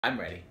I'm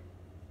ready.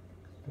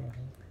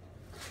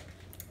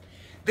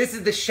 This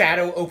is The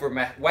Shadow over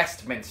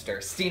Westminster.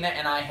 Stina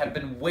and I have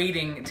been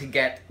waiting to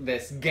get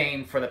this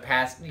game for the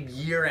past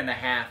year and a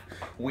half.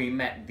 We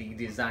met the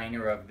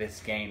designer of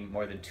this game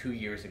more than 2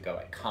 years ago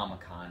at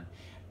Comic-Con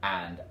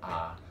and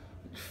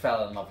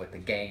fell in love with the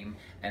game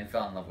and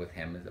fell in love with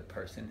him as a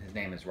person. His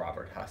name is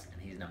Robert Huss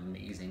and he's an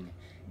amazing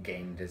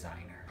game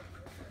designer.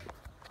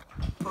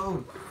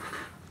 Oh,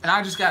 and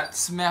I just got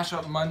Smash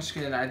Up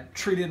Munchkin. I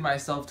treated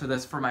myself to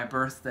this for my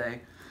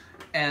birthday,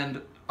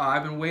 and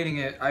I've been waiting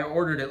it. I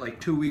ordered it like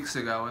 2 weeks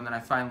ago, and then I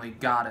finally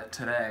got it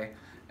today.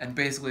 And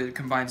basically, it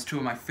combines two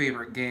of my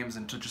favorite games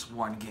into just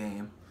one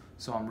game.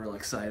 So I'm real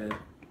excited.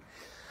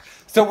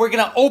 So we're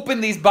gonna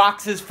open these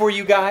boxes for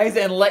you guys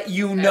and let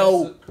you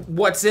know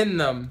what's in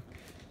them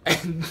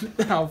and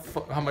how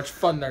much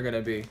fun they're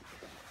gonna be.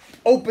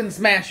 Open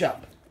Smash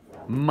Up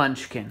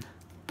Munchkin.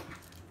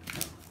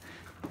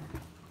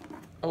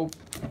 Oh.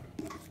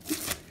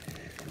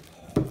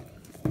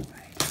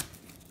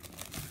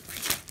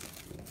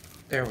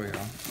 There we go.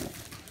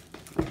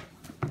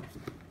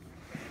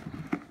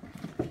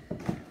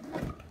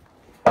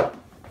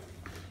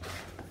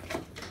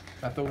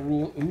 Got the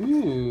rule.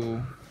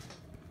 Ooh.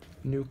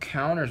 New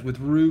counters with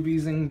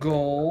rubies and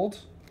gold.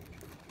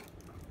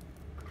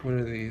 What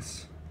are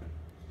these?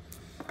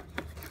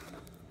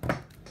 And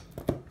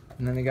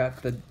then they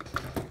got the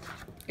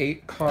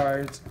 8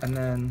 cards, and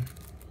then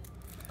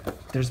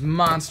there's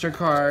monster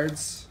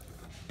cards,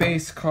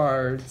 base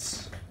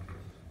cards,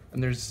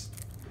 and there's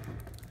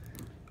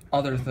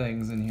other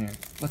things in here.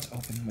 Let's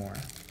open more.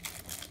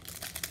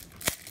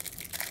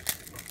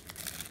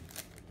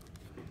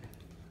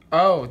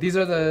 Oh, these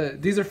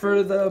are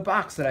for the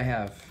box that I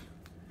have.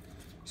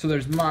 So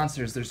there's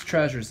monsters, there's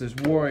treasures, there's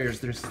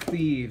warriors, there's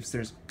thieves,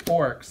 there's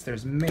orcs,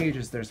 there's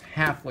mages, there's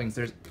halflings,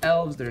 there's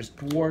elves, there's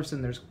dwarfs,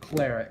 and there's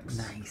clerics.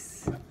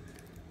 Nice.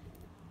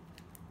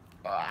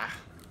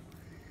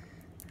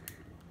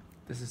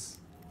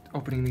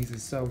 Opening these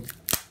is so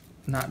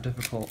not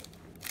difficult.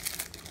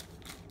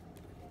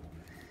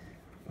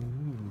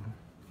 Ooh.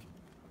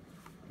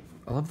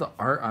 I love the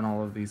art on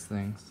all of these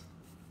things.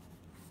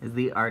 Is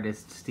the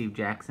artist Steve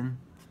Jackson?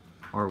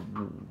 Or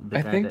the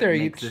I guy think that they're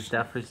makes each the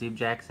stuff for Steve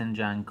Jackson,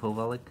 John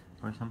Kovalik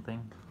or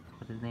something?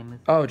 What his name is?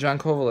 Oh, John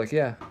Kovalik,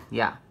 yeah.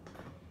 Yeah.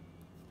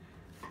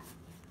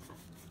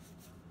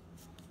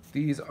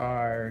 These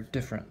are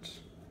different.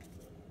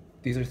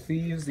 These are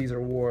thieves, these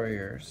are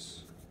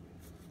warriors.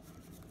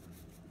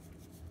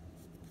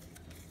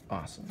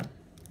 Awesome.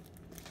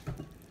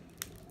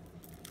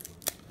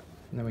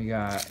 And then we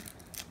got...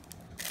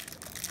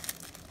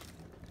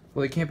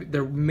 Well, they can't be...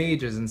 They're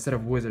mages instead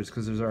of wizards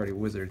because there's already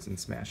wizards in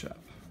Smash Up.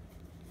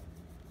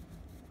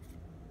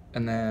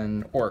 And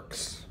then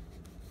orcs.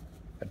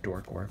 A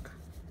dork orc.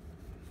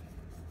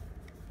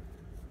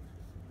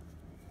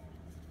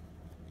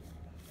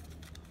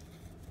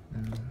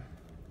 And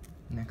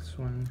next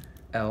one,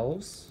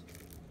 elves.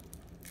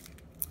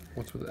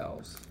 What's with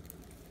elves?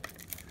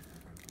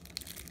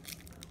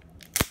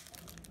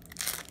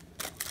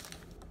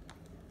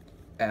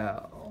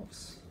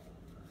 Elves.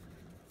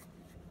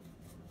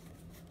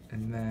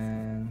 And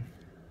then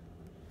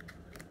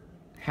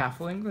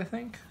halflings, I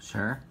think.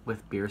 Sure,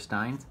 with beer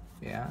steins.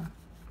 Yeah.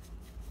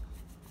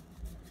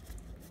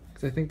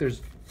 Because I think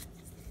there's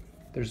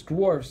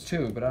dwarves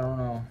too, but I don't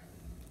know.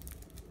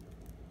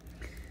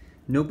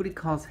 Nobody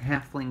calls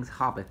halflings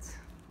hobbits,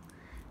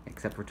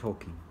 except for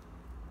Tolkien.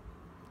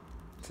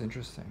 It's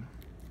interesting.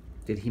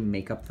 Did he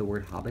make up the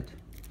word hobbit?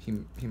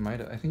 He might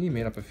have. I think he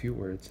made up a few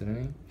words,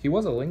 didn't he? He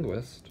was a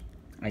linguist.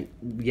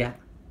 Yeah,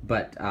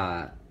 but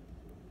I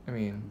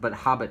mean, but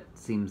hobbit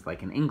seems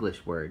like an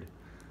English word,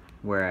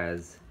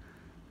 whereas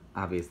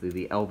obviously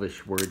the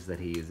Elvish words that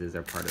he uses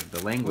are part of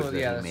the language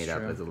that he made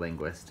up as a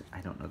linguist.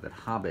 I don't know that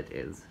hobbit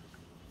is.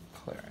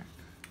 Cleric.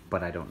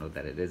 But I don't know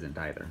that it isn't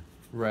either.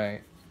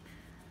 Right.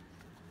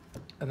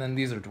 And then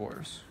these are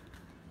dwarves.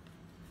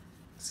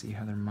 See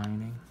how they're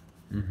mining?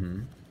 Mm-hmm.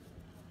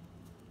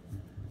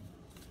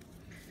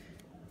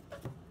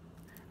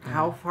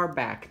 How far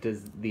back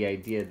does the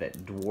idea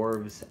that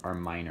dwarves are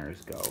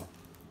miners go?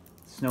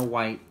 Snow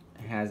White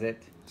has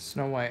it.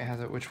 Snow White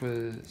has it, which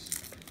was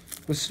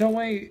Snow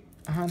White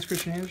Hans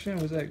Christian Andersen,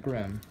 or was that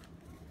Grimm?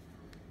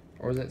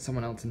 Or was that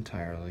someone else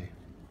entirely?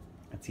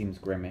 It seems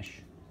Grimmish.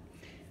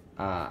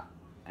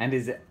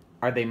 And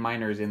are they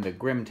miners in the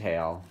Grimm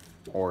tale,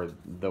 or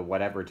the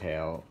whatever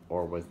tale,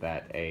 or was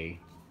that a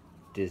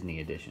Disney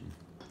edition?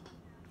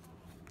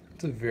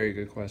 That's a very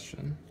good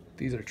question.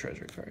 These are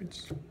treasure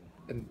cards.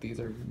 And these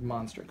are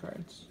monster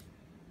cards.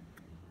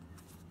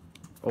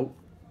 Oh,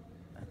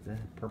 that's a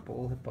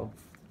purple hippo.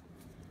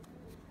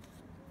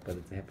 But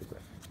it's a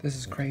hippogriff. This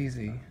is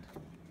crazy.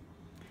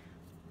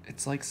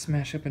 It's like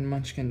Smash Up and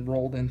Munchkin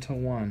rolled into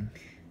one.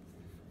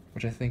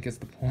 Which I think is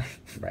the point.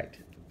 Right.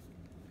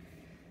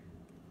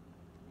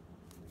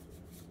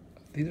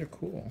 These are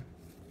cool.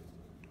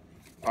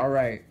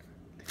 Alright.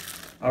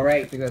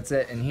 Alright. I think that's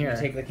it in here.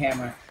 Take the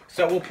camera.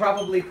 So we'll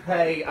probably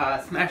play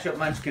Smash Up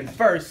Munchkin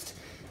first.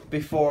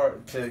 before,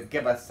 to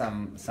give us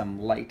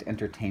some light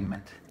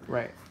entertainment.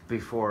 Right.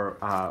 Before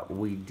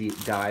we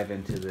dive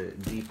into the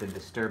deep and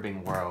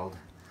disturbing world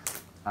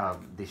of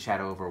the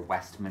Shadow over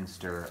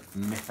Westminster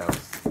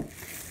mythos.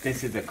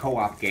 This is a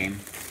co-op game,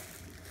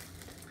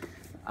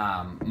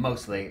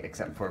 mostly,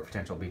 except for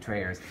potential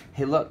betrayers.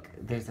 Hey, look,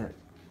 there's an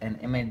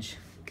image.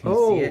 Can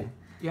you see it?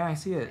 Yeah, I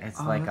see it. It's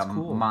like a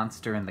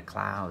monster in the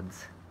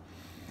clouds.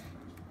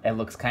 It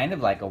looks kind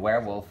of like a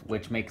werewolf,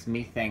 which makes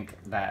me think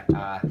that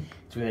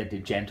it's really a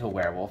gentle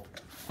werewolf.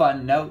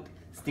 Fun note,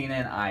 Stina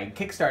and I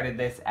kickstarted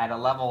this at a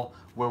level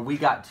where we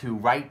got to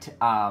write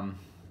some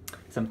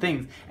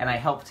things, and I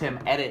helped him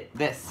edit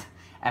this.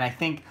 And I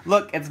think,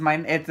 look, it's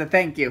a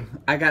thank you.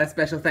 I got a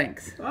special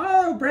thanks.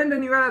 Oh,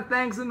 Brendan, you got a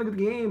thanks in the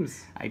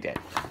games. I did.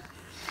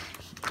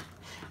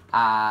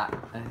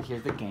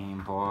 Here's the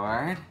game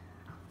board,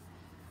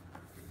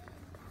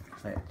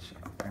 which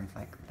opens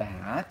like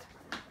that.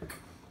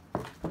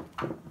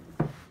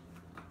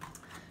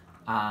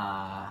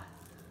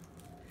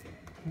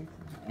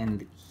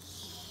 And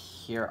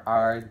here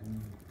are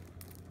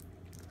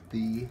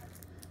the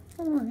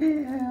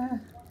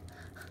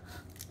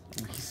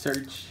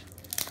research,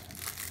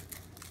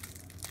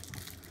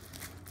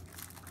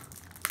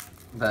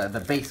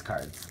 the base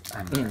cards,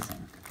 I'm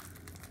guessing.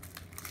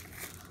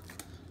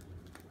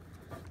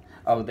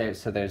 Oh,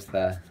 there's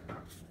those.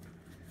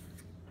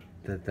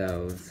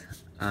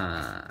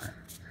 I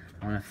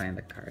want to find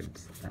the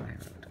cards that I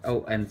wrote.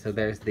 Oh, and so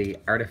there's the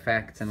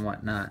artifacts and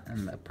whatnot,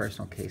 and the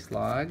personal case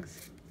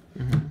logs.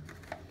 Mm-hmm.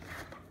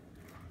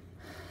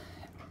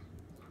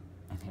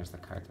 And here's the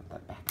cards with the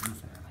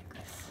backings that are like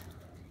this.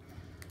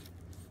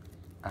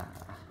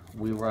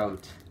 We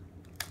wrote.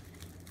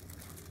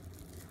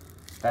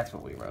 That's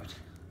what we wrote.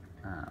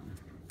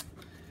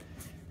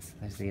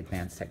 There's the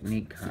advanced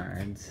technique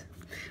cards.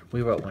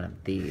 We wrote one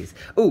of these.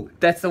 Ooh,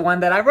 that's the one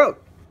that I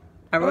wrote.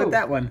 I wrote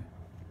that one.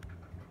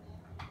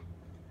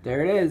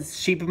 There it is.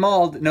 Sheep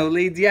mauled, no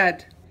leads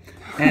yet.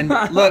 And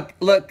look,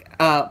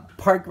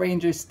 Park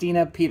Ranger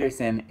Stina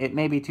Peterson. It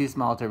may be too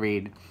small to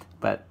read,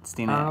 but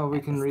Stina. Oh,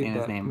 we can read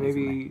Stina's that. name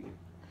Maybe.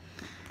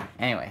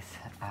 Anyways,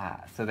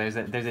 so there's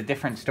a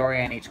different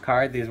story on each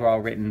card. These were all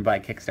written by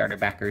Kickstarter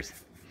backers.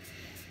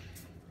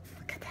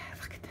 Look at that!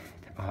 Look at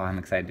that! Oh, I'm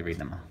excited to read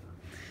them all.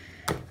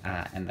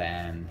 And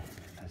then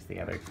there's the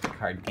other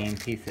card game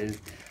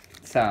pieces.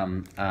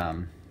 Some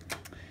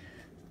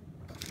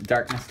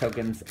darkness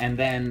tokens, and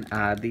then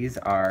these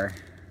are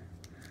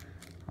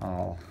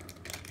all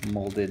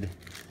molded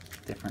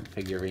different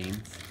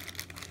figurines.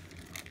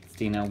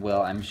 Stina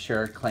will, I'm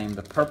sure, claim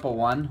the purple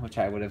one, which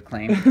I would have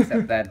claimed,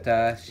 except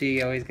that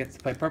she always gets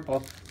to play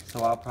purple,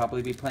 so I'll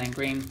probably be playing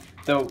green.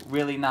 Though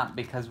really not,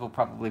 because we'll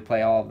probably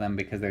play all of them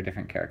because they're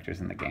different characters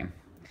in the game.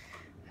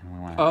 And we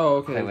want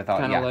to play with all.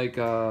 Kind of like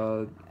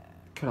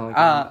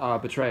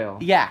Betrayal.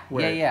 Yeah,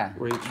 where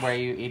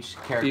each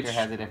character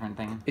has a different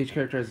thing. Each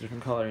character has a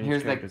different color. And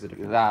Here's each character has a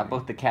different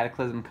both the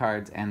Cataclysm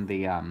cards and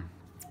the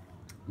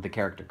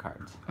character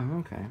cards. Oh,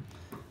 okay.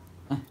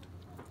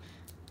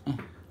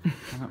 I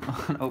don't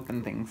want to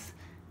open things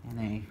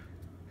in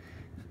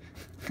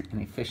an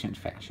efficient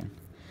fashion.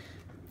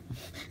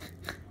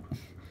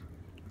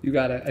 You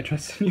got it. I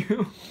trust in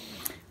you.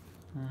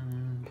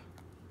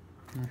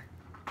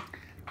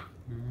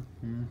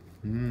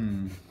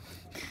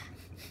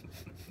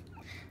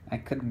 I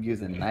could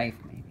use a knife,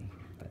 maybe,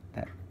 but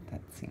that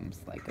seems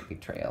like a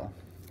betrayal.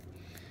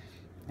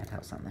 At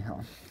House on the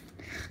Hill.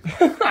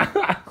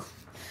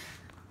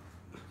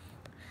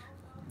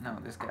 No,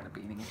 there's got to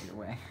be an easier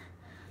way.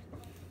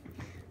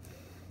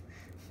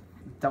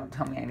 Don't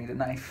tell me I need a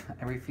knife.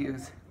 I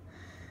refuse.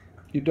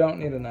 You don't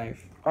need a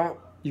knife. Oh,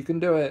 you can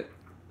do it.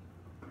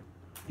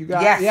 You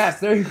got yes. Yes,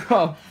 there you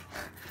go.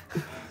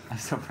 I'm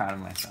so proud of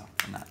myself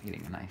for not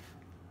needing a knife.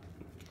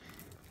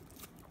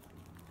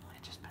 I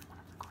just bent one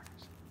of the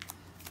corners,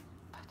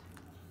 but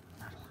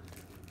not a lot.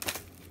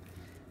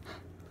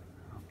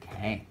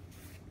 Okay.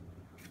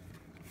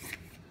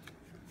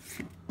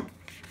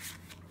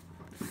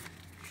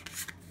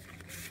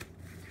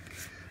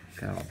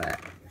 Look at all that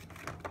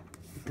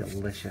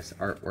delicious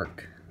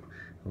artwork.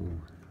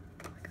 Ooh,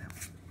 look at that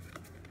one.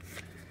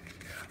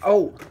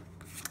 Oh,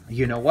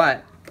 you know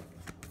what?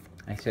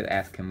 I should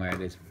ask him where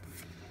it is.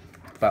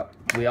 But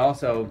we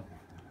also,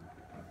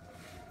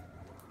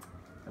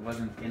 it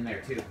wasn't in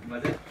there too,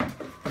 was it?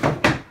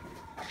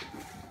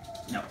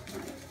 No.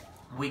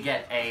 We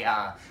get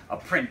a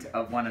print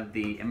of one of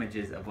the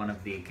images of one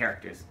of the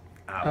characters.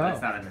 But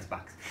it's not in this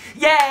box.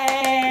 Yay!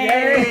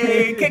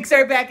 Yay!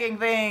 Kickstarter backing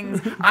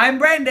things! I'm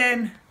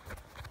Brendan!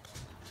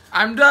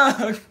 I'm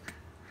Doug!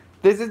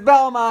 This is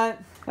Belmont!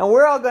 And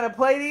we're all gonna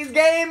play these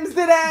games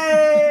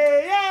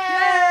today!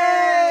 Yay!